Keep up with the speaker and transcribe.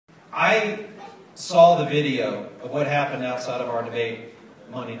I saw the video of what happened outside of our debate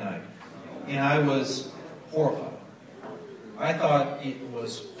Monday night, and I was horrified. I thought it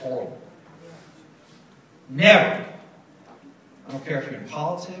was horrible. Never, I don't care if you're in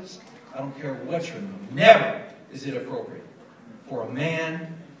politics, I don't care what you're in, never is it appropriate for a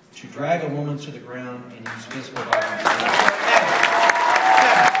man to drag a woman to the ground and use physical violence. Ever.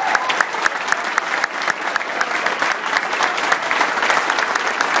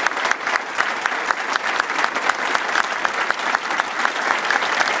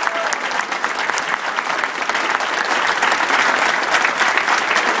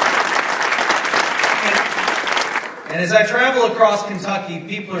 And as I travel across Kentucky,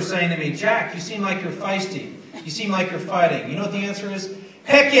 people are saying to me, Jack, you seem like you're feisty. You seem like you're fighting. You know what the answer is?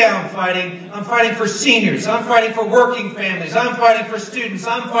 Heck yeah, I'm fighting. I'm fighting for seniors. I'm fighting for working families. I'm fighting for students.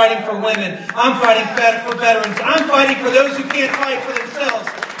 I'm fighting for women. I'm fighting for veterans. I'm fighting for those who can't fight for themselves.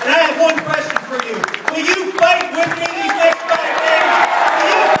 And I have one question for you. Will you fight with me these next 5 days? Will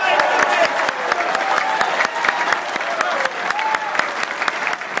you fight with me?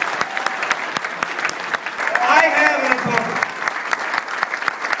 I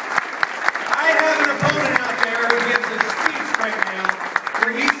have an opponent out there who gives a speech right now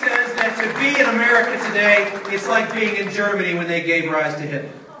where he says that to be in America today, it's like being in Germany when they gave rise to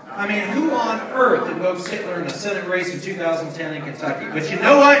Hitler. I mean, who on earth invokes Hitler in a Senate race in 2010 in Kentucky? But you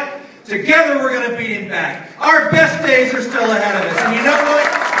know what? Together we're going to beat him back. Our best days are still ahead of us. And you know what?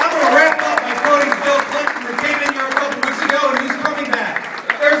 I'm going to wrap up by quoting Bill Clinton, who came in here a couple weeks ago and who's coming back.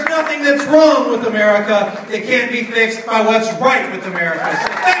 There's nothing that's wrong with America that can't be fixed by what's right with America. So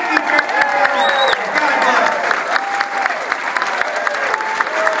thank you very much.